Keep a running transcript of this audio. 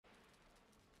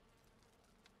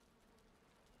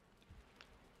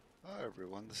Hi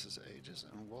everyone, this is Ages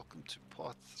and welcome to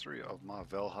part 3 of my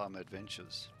Valheim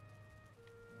adventures.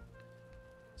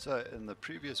 So in the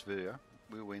previous video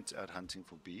we went out hunting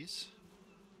for bees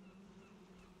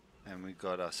and we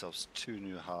got ourselves 2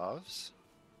 new halves.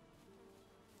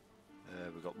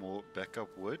 We got more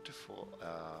backup wood for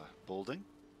our building,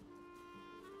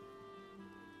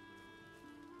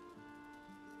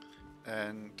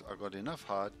 and I got enough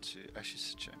hide to actually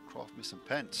sit here and craft me some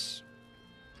pants.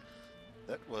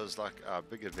 That was like our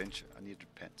big adventure. I needed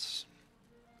pants.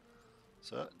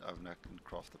 So I now can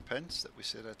craft the pants that we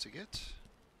set out to get.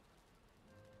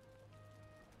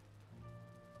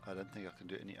 I don't think I can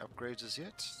do any upgrades as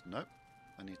yet. Nope.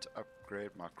 I need to upgrade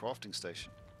my crafting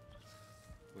station,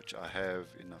 which I have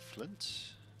enough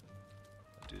flint.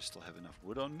 I do still have enough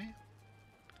wood on me.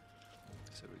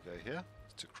 So we go here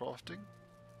to crafting.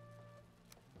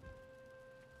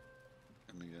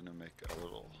 And we're going to make a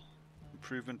little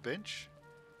improvement bench.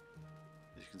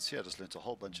 As you can see, I just learnt a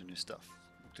whole bunch of new stuff,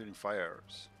 including fire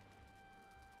arrows.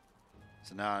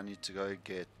 So now I need to go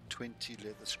get 20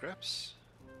 leather scraps,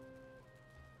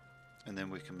 and then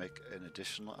we can make an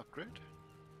additional upgrade.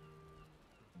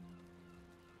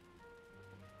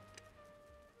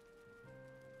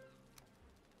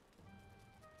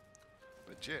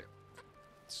 But yeah,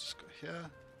 let's just go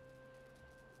here.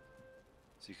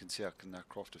 So you can see I can now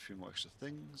craft a few more extra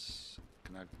things. I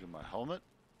can now do my helmet.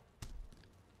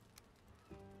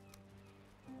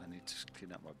 I need to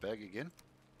clean out my bag again.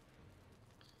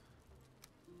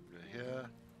 Go here.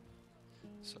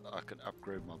 So I can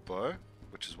upgrade my bow,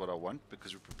 which is what I want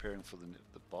because we're preparing for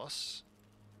the boss.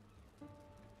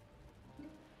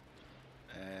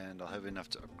 And I'll have enough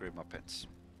to upgrade my pants.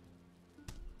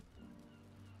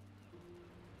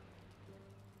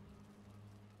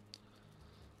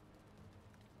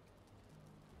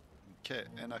 Okay,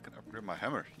 and I can upgrade my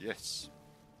hammer, yes.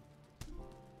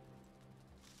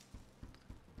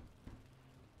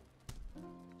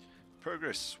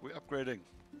 Progress, we're upgrading.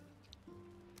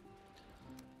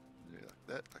 Yeah, like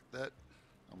that, like that.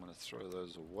 I'm going to throw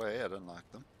those away, I don't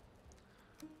like them.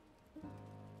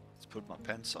 Let's put my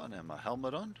pants on and my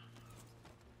helmet on.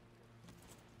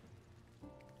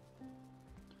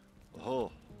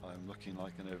 Oh, I'm looking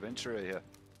like an adventurer here.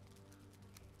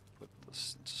 Put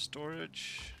this into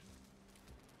storage.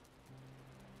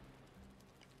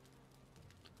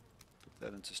 Put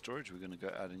that into storage. We're going to go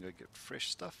out and go get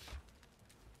fresh stuff.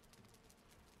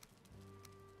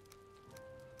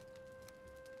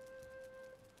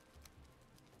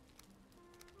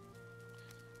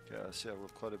 Okay, I see I've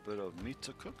got quite a bit of meat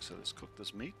to cook, so let's cook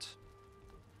this meat.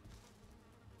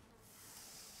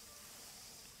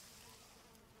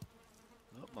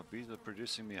 Oh, my bees are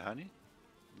producing me honey.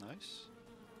 Nice.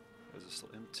 Is it still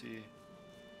empty?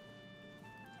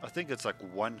 I think it's like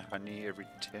 1 honey every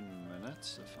 10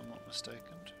 minutes, if I'm not mistaken.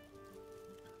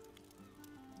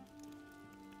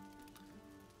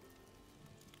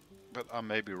 But I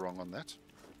may be wrong on that.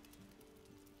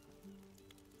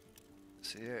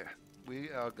 So yeah,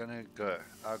 we are gonna go.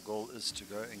 Our goal is to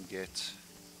go and get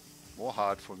more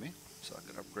hard for me, so I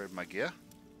can upgrade my gear.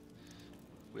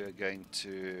 We are going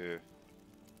to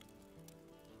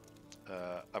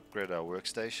upgrade our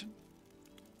workstation.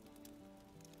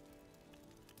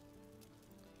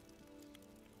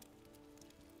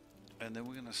 And then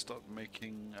we're going to start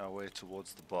making our way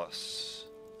towards the boss.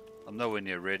 I'm nowhere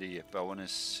near ready yet, but I want to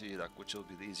see like which will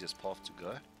be the easiest path to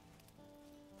go.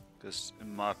 Because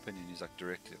in my opinion he's like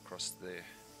directly across there.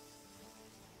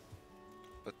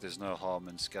 But there's no harm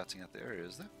in scouting out the area,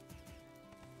 is there?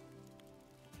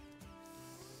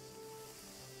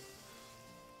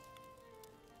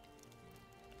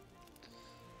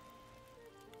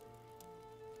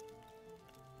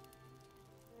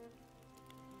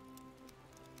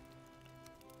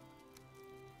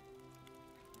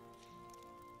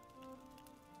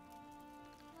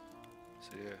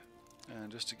 So yeah,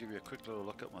 and just to give you a quick little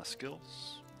look at my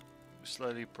skills, we're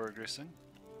slowly progressing.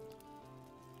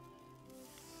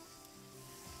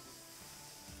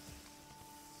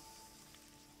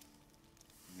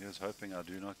 I'm just hoping I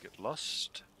do not get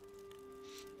lost.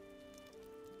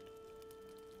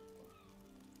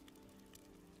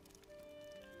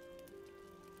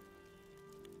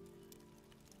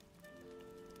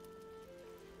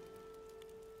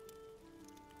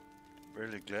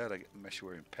 Really glad I'm actually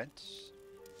wearing pants.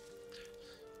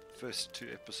 First 2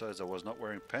 episodes I was not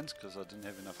wearing pants because I didn't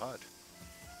have enough hide.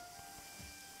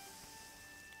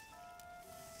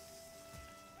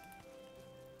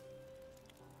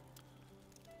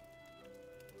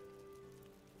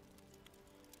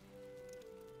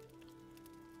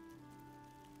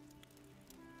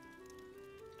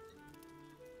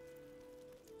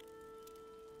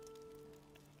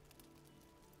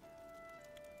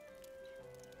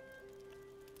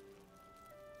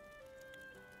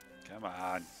 Come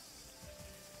on.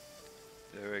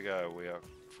 There we go. We are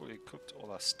fully cooked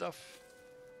all our stuff.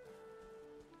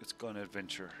 Let's go on an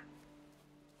adventure.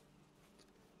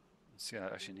 Let's see, I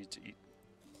actually need to eat.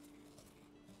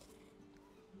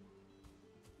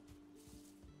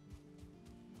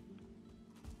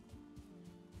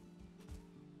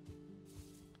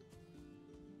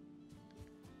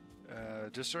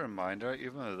 Just a reminder,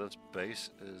 even though this base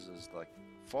is like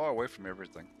far away from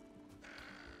everything,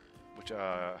 which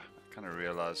I kind of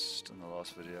realized in the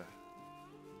last video.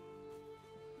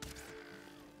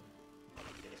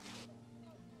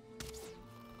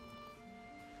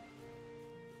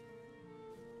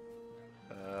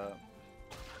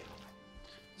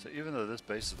 So even though this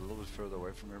base is a little bit further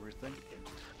away from everything,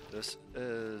 this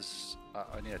is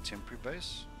only a temporary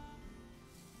base.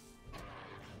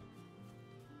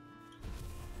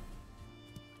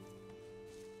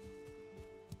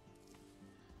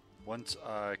 Once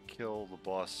I kill the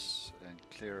boss and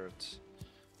clear it,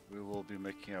 we will be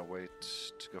making our way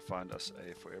to go find us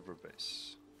a forever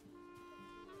base,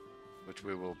 which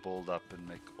we will build up and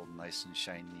make all nice and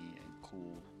shiny and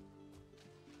cool.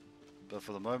 But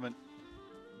for the moment,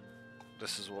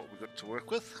 this is what we got to work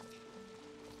with.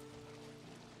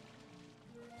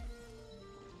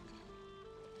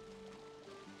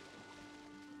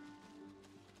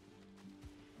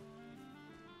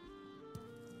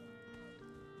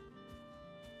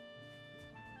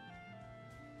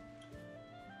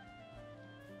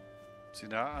 See,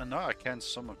 now I know I can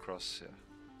swim across here.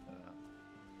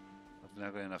 I've now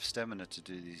got enough stamina to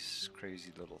do these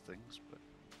crazy little things, but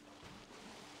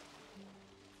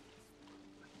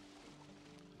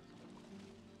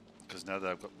because now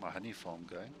that I've got my honey farm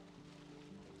going.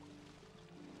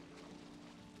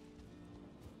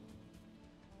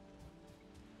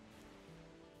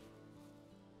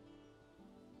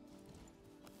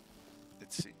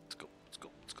 Let's see. Let's go. Let's go.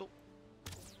 Let's go.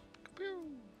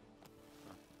 Kaboom!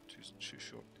 Oh, too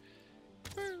short.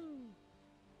 Kaboom!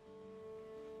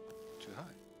 Too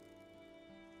high.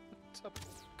 What's up?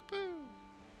 Kaboom!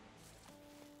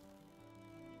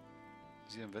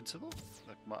 Is he invincible?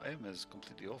 Like, my aim is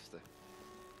completely off there.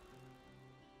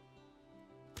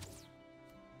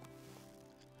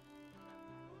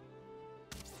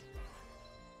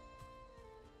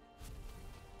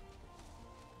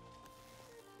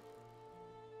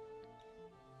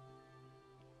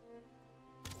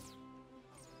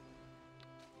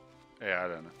 Yeah, I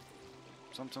don't know.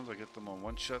 Sometimes I get them on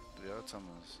one shot, the other time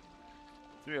is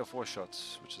 3 or 4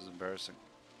 shots, which is embarrassing.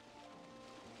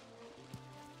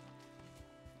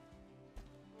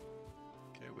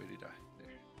 Okay, where did I?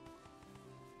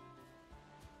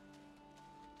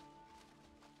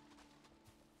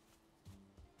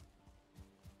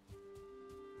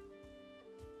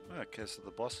 There. Okay, so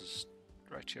the boss is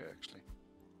right here actually.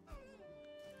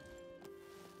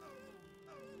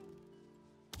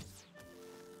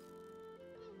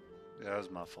 Yeah, that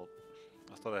was my fault.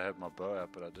 I thought I had my bow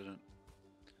out, but I didn't.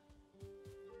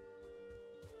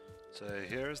 So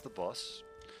here is the boss.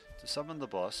 To summon the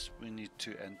boss, we need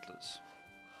 2 antlers.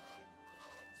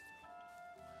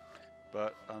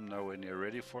 But I'm nowhere near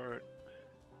ready for it.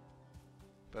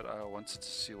 But I wanted to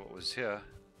see what was here,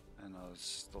 and I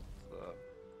thought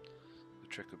the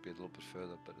trek would be a little bit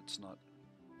further, but it's not.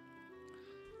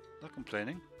 Not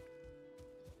complaining.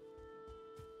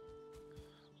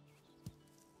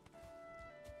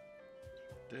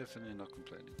 Definitely not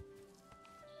complaining.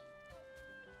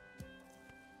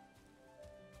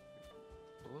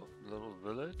 Oh, little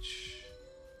village.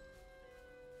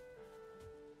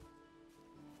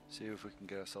 See if we can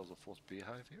get ourselves a 4th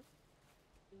beehive here.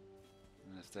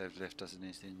 And if they've left us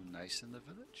anything nice in the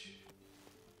village.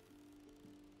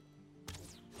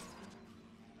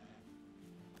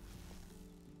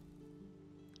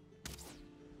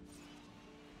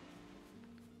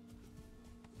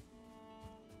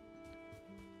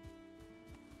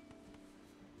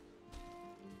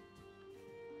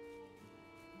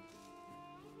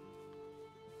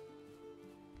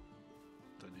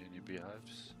 Don't need any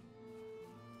beehives.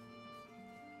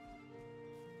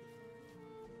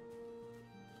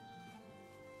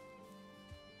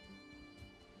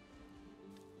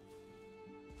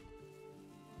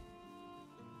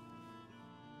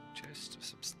 Chest with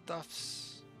some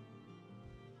stuffs.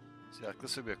 See, like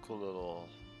this would be a cool little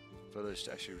village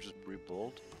to actually just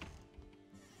rebuild.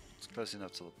 It's close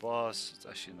enough to the boss. It's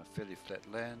actually in a fairly flat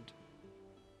land.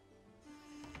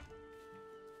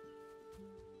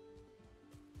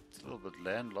 It's a little bit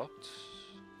landlocked.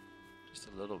 Just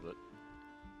a little bit.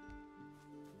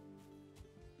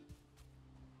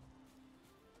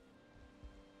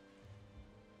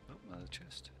 Oh, another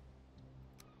chest.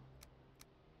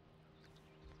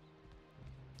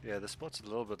 Yeah, the spot's a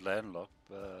little bit landlocked,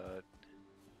 but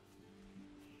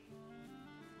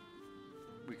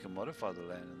we can modify the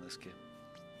land in this game.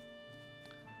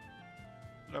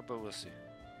 No, but we'll see.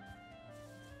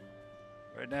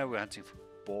 Right now we're hunting for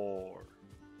boar.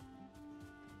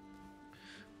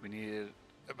 We need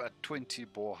about 20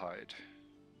 boar hide.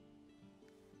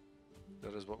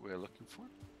 That is what we are looking for.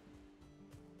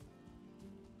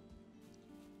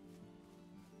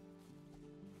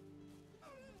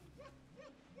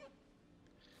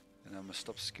 And I must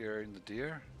stop scaring the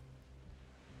deer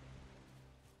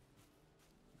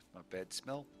with my bad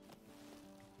smell.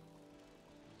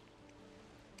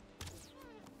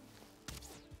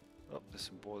 Oh, there's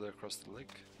some boar there across the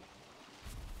lake.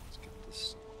 Let's get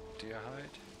this deer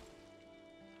hide.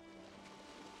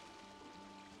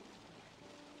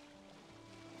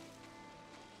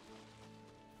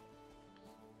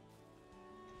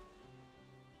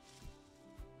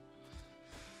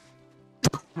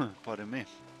 Pardon me.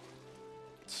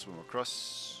 Swim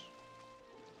across.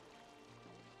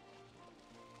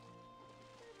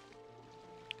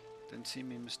 Didn't see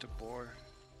me, Mr. Boar.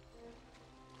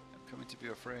 I'm coming to be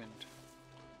your friend.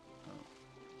 Oh,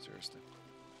 seriously.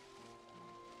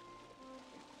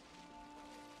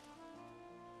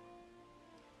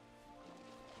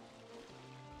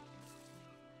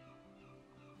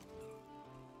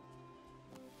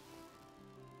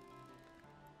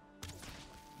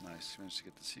 Nice, managed to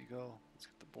get the seagull. Let's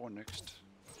get the boar next.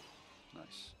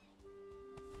 Nice.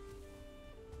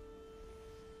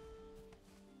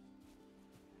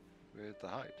 Where's the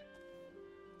hide?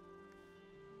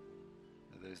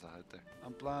 Yeah, there's the hide there.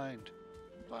 I'm blind.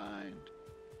 I'm blind.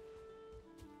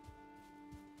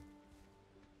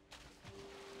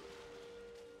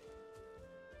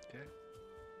 Okay.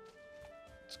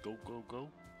 Let's go, go, go.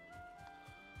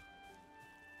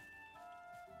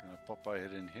 Gonna pop our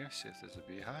head in here, see if there's a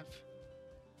beehive.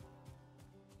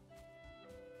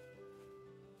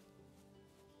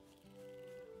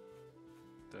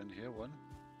 Down here, one.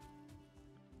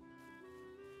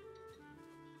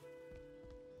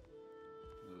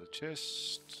 Another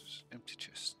chest. Empty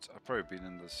chest. I've probably been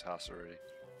in this house already.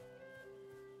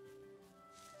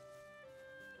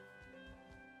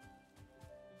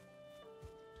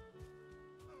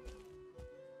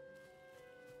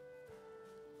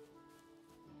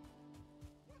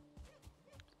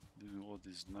 Doing all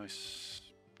these nice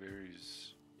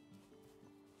berries.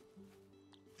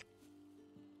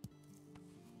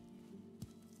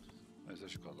 There's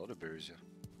actually got a lot of berries here.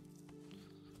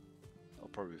 I'll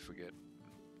probably forget.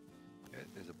 Okay,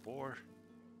 there's a boar.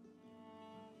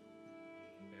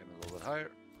 Aim a little bit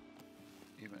higher.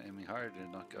 Even aiming higher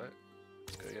did not go.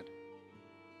 Let's go again.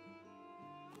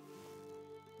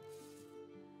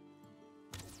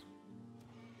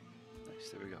 Nice,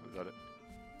 there we go, we got it.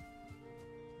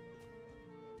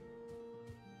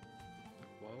 But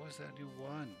why was that only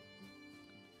one?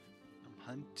 I'm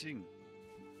hunting.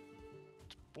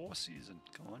 It's boar season,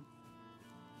 come on.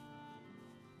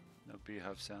 No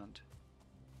beehive sound.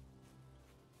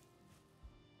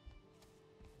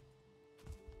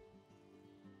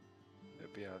 No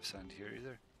beehive sound here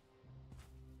either.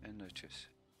 And no chest.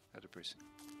 At a person.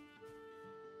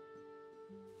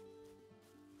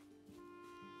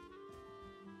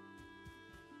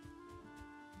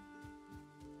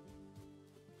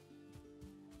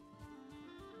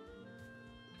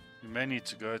 You may need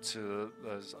to go to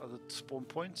those other spawn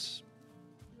points.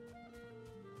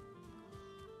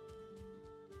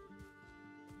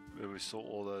 Where we saw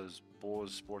all those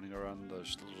boars spawning around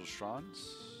those little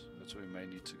shrines. That's where we may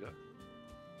need to go.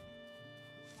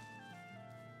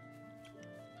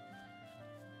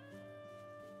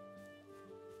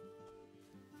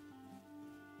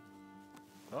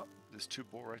 Oh, there's two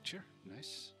boar right here.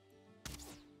 Nice.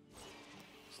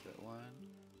 Is that one?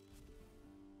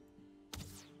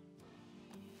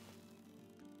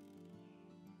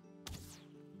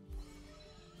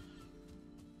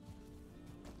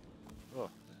 Oh, I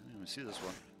didn't even see this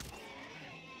one.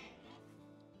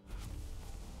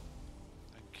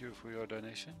 Thank you for your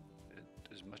donation.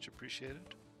 It is much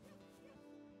appreciated.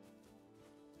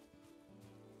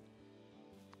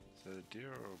 Is that a deer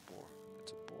or a boar?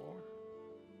 It's a boar.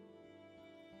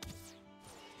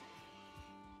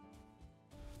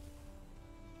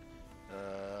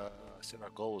 I said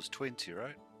our goal was 20,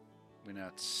 right? We're now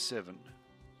at 7.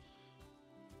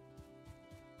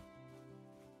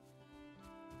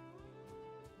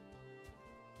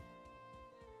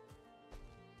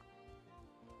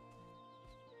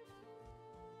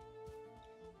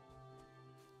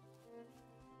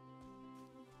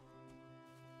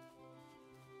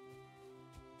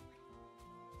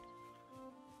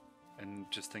 And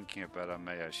just thinking about I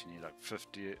may actually need like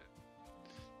 50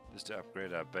 just to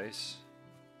upgrade our base.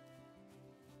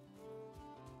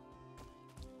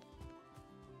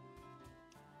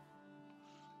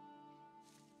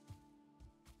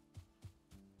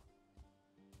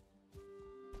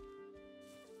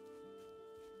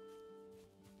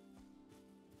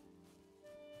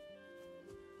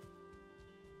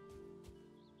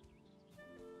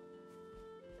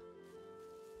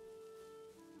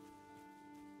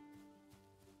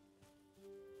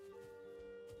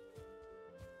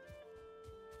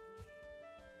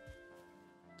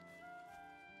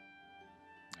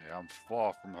 Yeah, I'm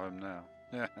far from home now.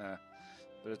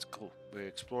 But it's cool. We're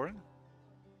exploring.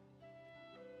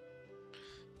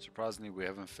 Surprisingly, we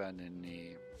haven't found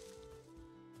any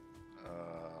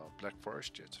black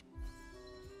forest yet.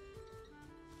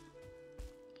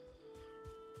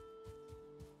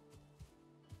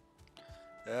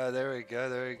 There we go,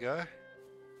 there we go.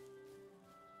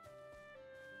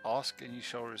 Ask and you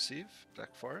shall receive.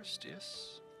 Black forest,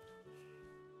 yes.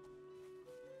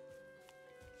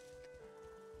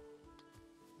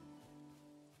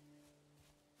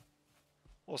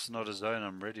 Also not a zone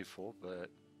I'm ready for, but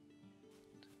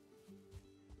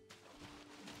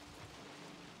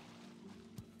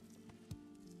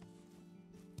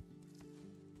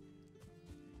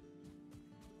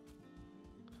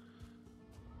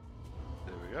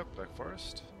there we go, Black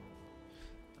Forest.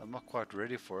 I'm not quite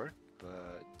ready for it,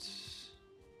 but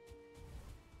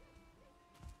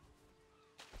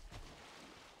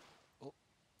oh,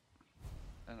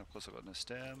 and of course I've got no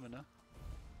stamina.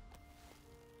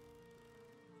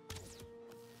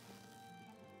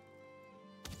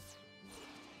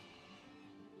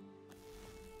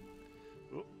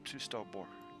 Oh, 2-star boar.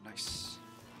 Nice.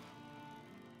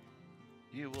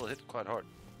 He will hit quite hard.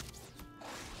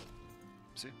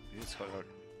 See, he hits quite hard.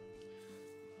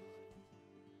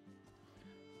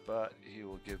 But he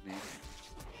will give me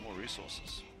more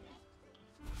resources.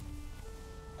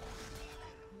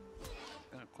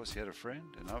 And of course he had a friend,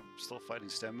 and I'm still fighting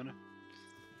stamina.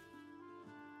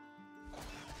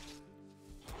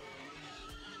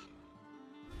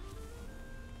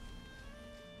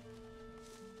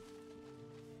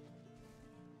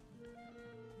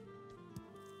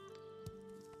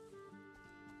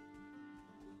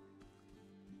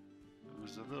 It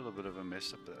was a little bit of a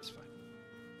mess up, but that's fine.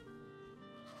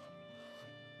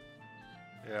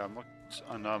 Yeah,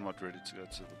 I know I'm not ready to go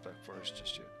to the Black Forest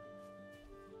just yet.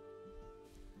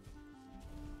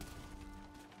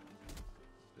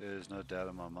 There's no doubt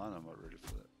in my mind I'm not ready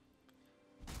for that.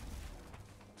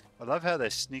 I love how they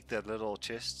sneak that little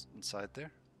chest inside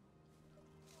there.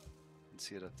 You can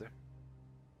see it up there.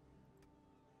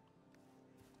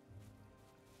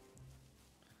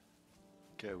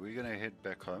 Okay, we're gonna head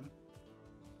back home.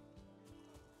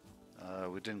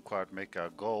 We didn't quite make our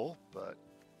goal, but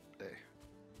hey,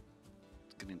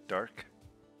 it's getting dark.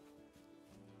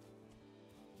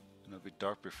 And it'll be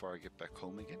dark before I get back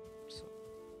home again, so.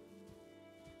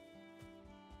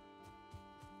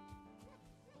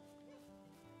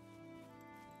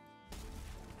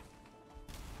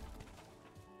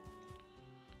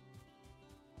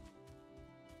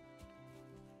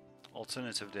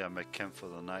 Alternatively, I make camp for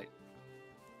the night.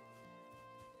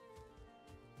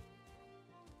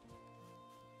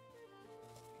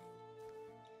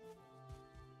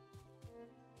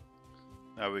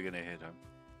 Now we're gonna head home.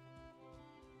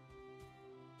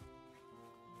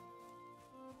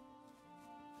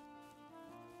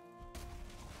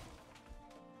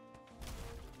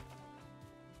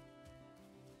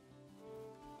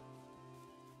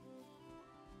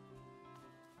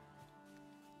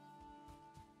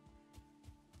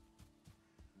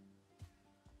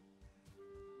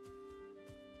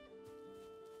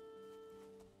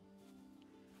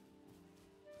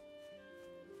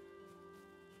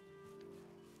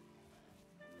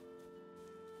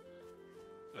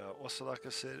 Also, like I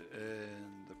said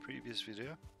in the previous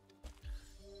video,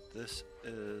 this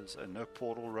is a no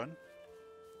portal run.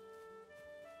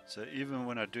 So even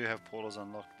when I do have portals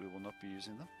unlocked, we will not be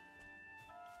using them.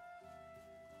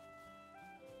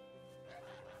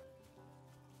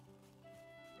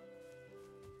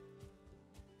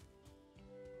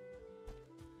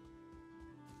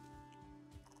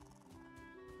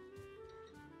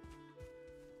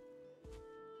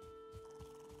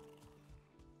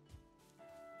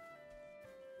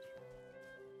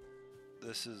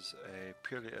 This is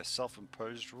purely a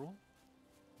self-imposed rule,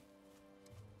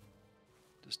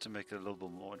 just to make it a little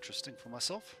bit more interesting for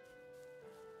myself.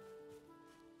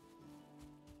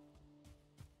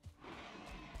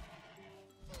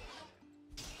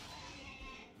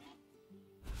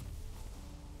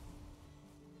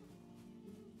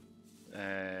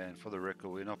 the record,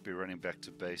 we'll not be running back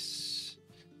to base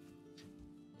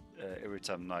every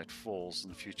time night falls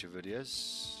in future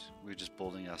videos. We're just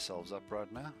building ourselves up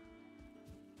right now.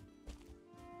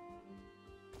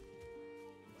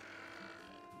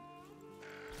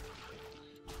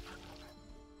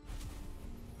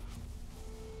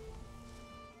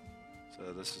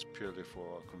 So this is purely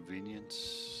for our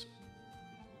convenience.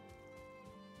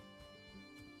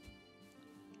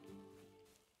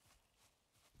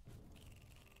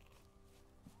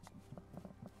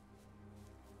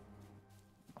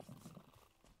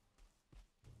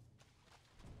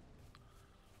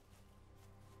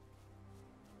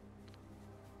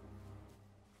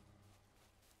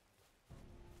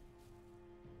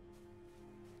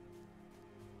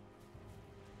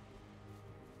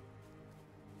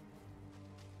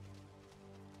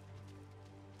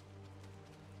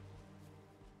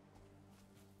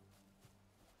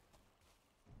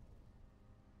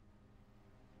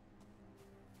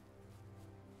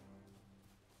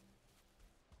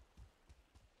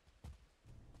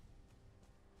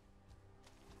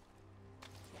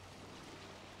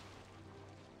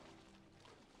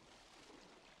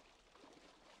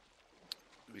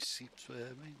 We keep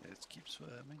swimming, let's keep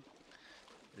swimming.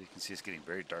 You can see it's getting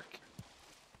very dark.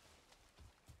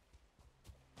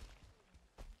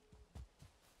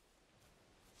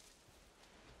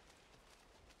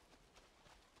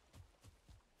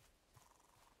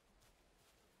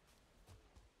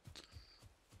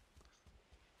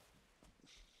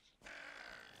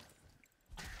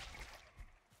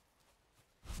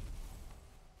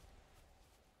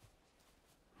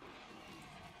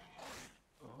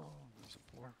 Oh, there's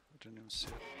a boar. I didn't even see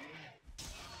it.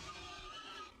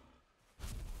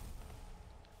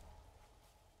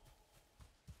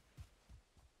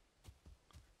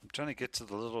 I'm trying to get to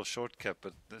the little shortcut,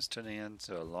 but it's turning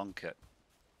into a long cut.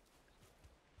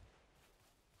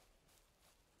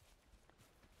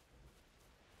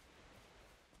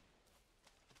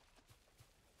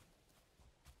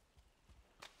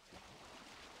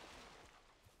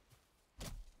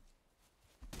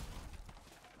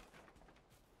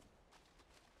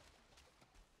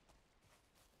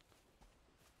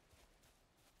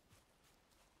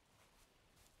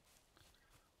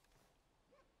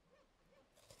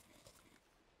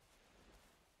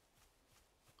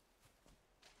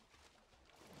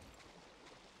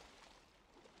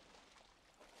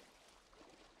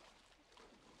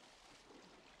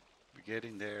 We're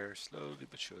getting there slowly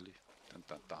but surely. Dun,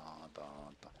 dun, dun, dun,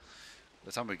 dun. By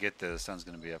the time we get there, the sun's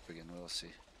going to be up again. We'll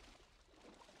see.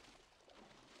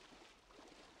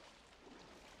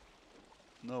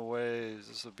 No way.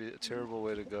 This will be a terrible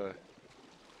way to go.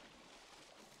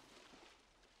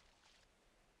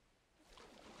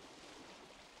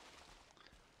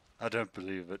 I don't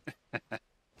believe it.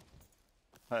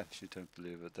 I actually don't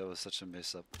believe it. That was such a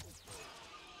mess up.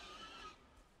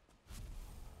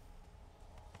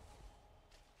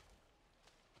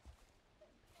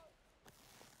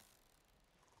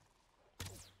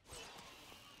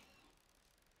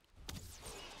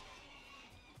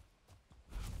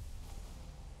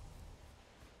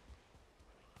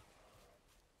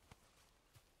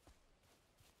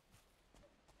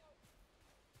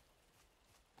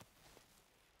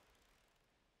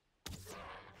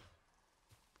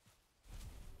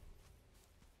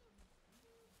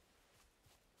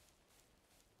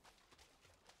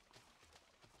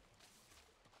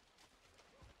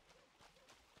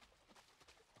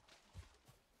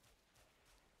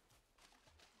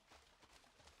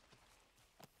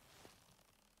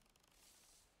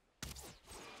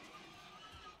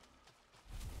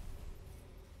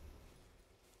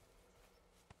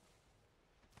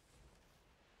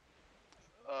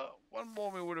 One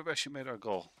more, we would have actually made our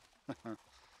goal.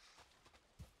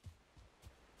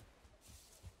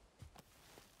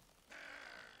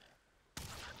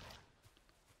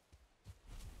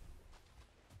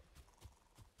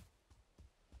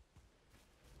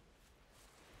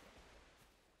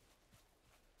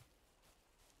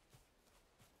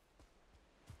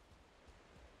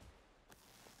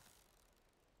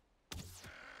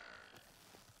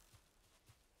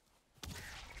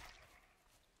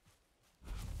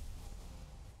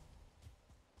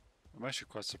 I'm actually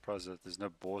quite surprised that there's no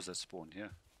boars that spawn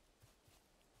here.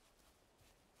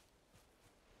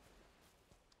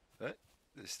 What?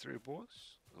 There's 3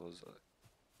 boars? Or was it?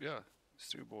 Yeah, there's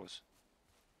 3 boars.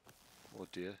 Oh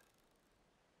dear.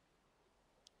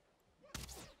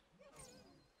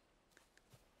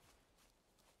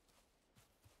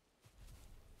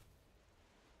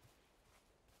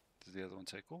 Did the other one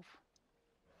take off?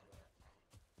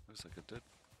 Looks like it did.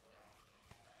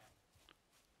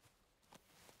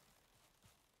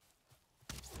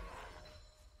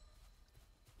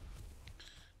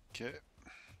 Okay.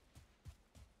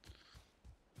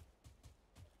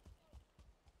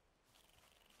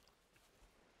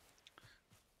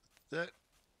 That.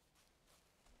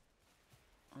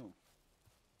 Oh.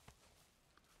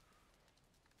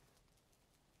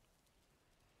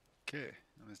 Okay.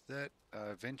 And with that,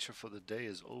 adventure for the day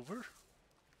is over.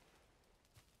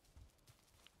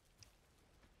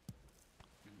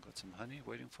 Got some honey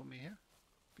waiting for me here.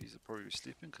 Bees are probably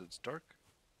sleeping because it's dark.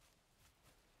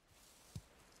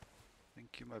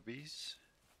 Thank you, my bees.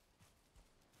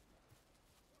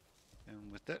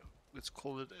 And with that, let's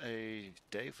call it a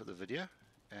day for the video.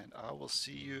 And I will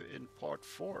see you in part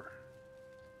 4.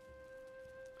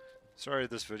 Sorry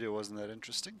this video wasn't that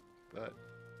interesting, but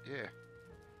yeah.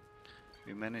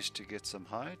 We managed to get some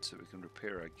hide so we can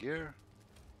repair our gear.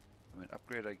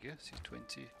 Upgrade our gear.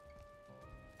 C20.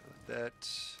 Got that.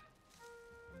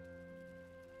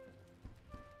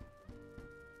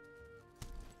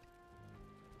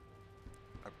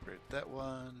 Upgrade that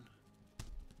one.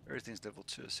 Everything's level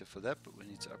 2 except for that, but we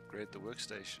need to upgrade the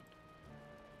workstation.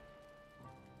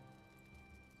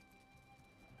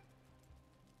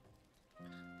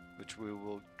 Which we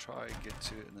will try and get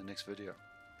to in the next video.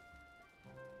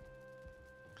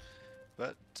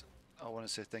 But I want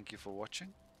to say thank you for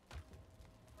watching.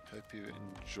 Hope you're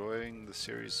enjoying the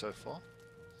series so far.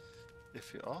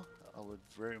 If you are, I would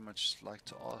very much like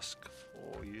to ask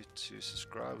for you to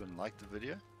subscribe and like the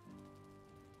video.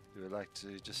 If you would like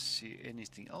to just see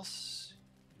anything else,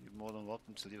 you're more than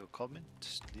welcome to leave a comment.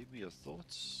 Just leave me your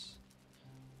thoughts.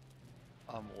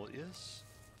 I'm all ears.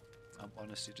 I'm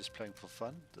honestly just playing for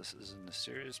fun. This isn't a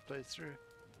serious playthrough.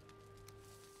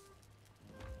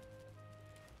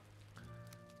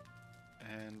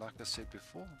 And like I said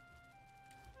before,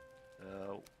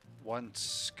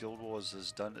 once Guild Wars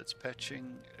has done its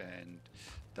patching and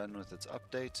done with its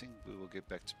updating, we will get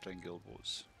back to playing Guild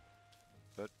Wars.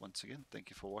 But once again, thank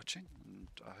you for watching, and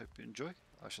I hope you enjoy.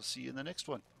 I shall see you in the next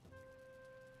one.